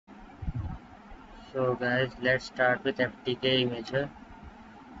So guys, let's start with FTK Imager.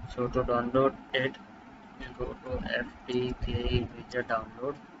 So to download it, we'll go to FTK Imager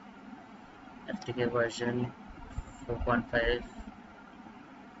download, FTK version 4.5.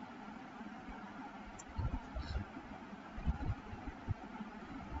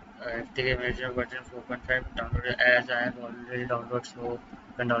 FTK Imager version 4.5 downloaded as I have already downloaded, so you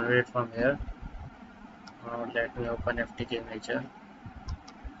can download it from here. Now let me open FTK Imager.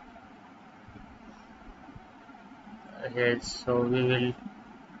 Here, so we will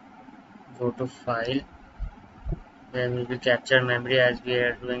go to file. Then we will capture memory as we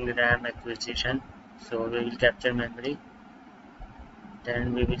are doing RAM acquisition. So we will capture memory.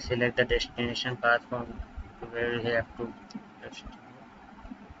 Then we will select the destination path from where we have to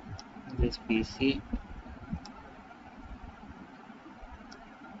this PC.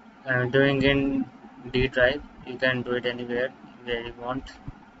 I'm doing in D drive. You can do it anywhere where you want.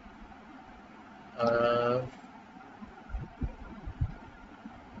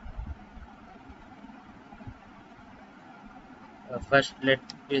 First,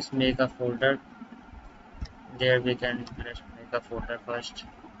 let's make a folder. There we can let's make a folder first.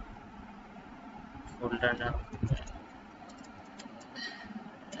 Folder now.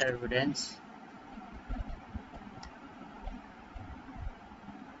 Evidence.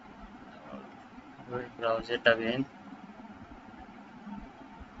 We'll browse it again.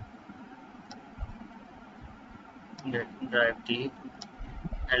 Drive D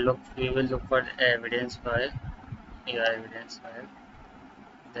and look. We will look for evidence file. Yeah, evidence file.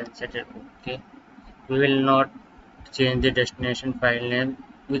 Then set it OK. We will not change the destination file name.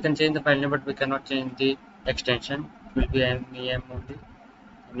 We can change the file name, but we cannot change the extension. It will be MEM only.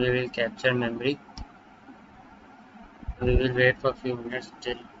 We will capture memory. We will wait for a few minutes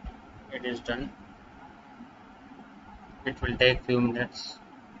till it is done. It will take few minutes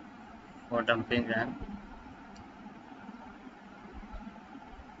for dumping RAM.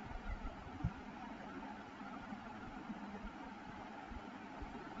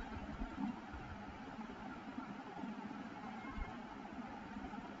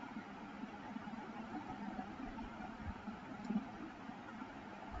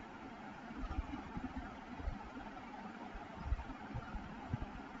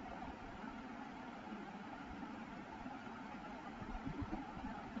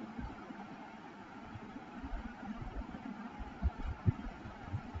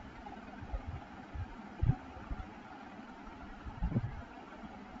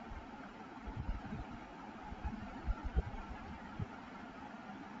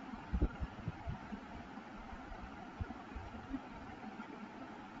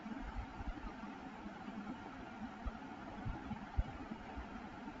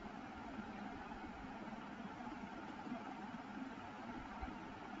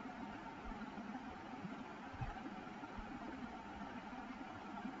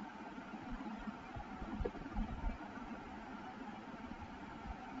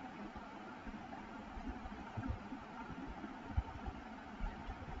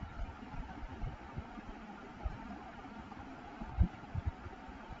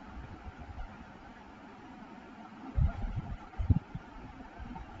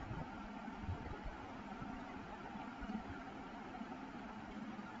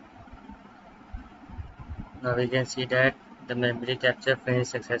 Now we can see that the memory capture finished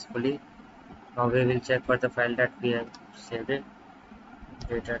successfully. Now we will check for the file that we have saved it.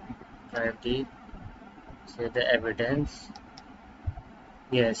 Data drive D. Save the evidence.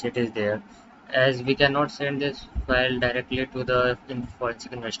 Yes, it is there. As we cannot send this file directly to the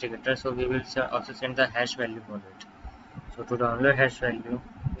forensic investigator, so we will also send the hash value for it. So to download hash value,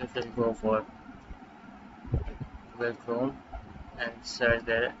 we will go for Google Chrome and search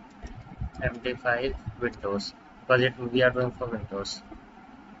the MD5 Windows, because we are doing for Windows.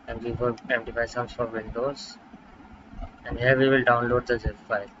 MD5 sounds for Windows, and here we will download the zip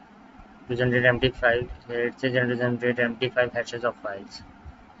file. To generate MD5, here it says generate MD5 hashes of files.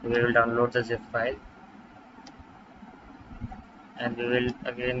 So we will download the zip file, and we will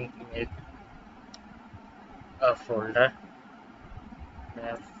again make a folder.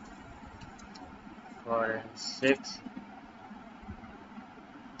 Forensics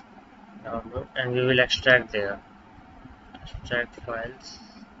download, and we will extract there. Extract files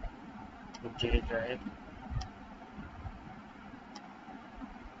to G drive.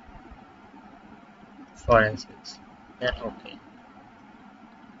 Forensics. Then OK.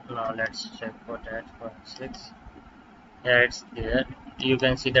 Now let's check for that forensics. Yeah, it's there. You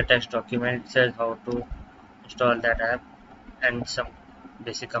can see the text document. It says how to install that app and some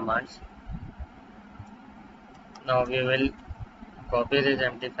basic commands. Now we will copy this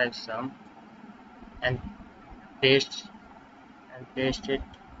MD5 sum and paste it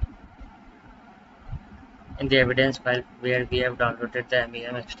in the evidence file where we have downloaded the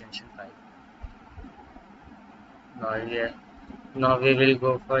MEM extension file. Now we will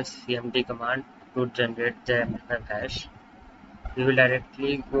go for CMD command to generate the MD5 hash. We will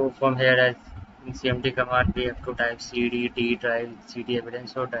directly go from here. As in CMD command we have to type cd d drive cd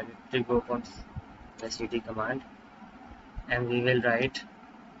evidence, so directly go from the cd command and we will write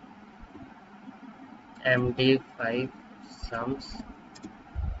MD5 sums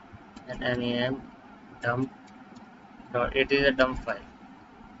and MEM dump. It is a dump file.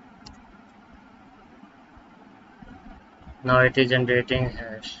 Now it is generating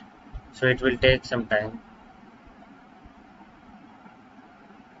hash, so it will take some time.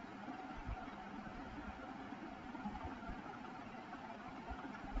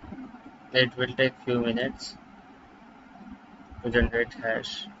 It will take few minutes to generate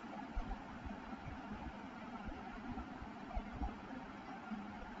hash.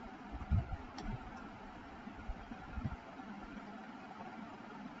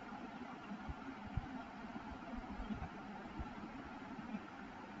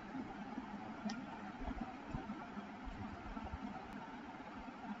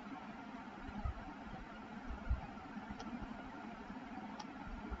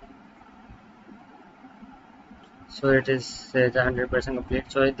 So it is 100% complete.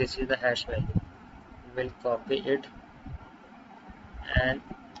 So this is the hash value. We will copy it and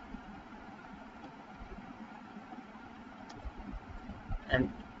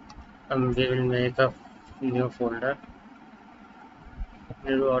we will make a new folder,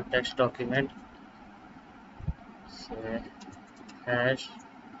 new text document, say hash,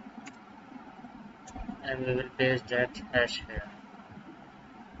 and we will paste that hash here.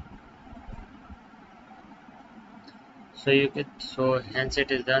 So hence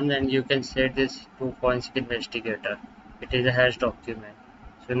it is done, and you can set this to forensic investigator. It is a hash document,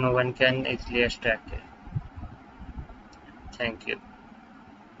 so no one can easily extract it. Thank you.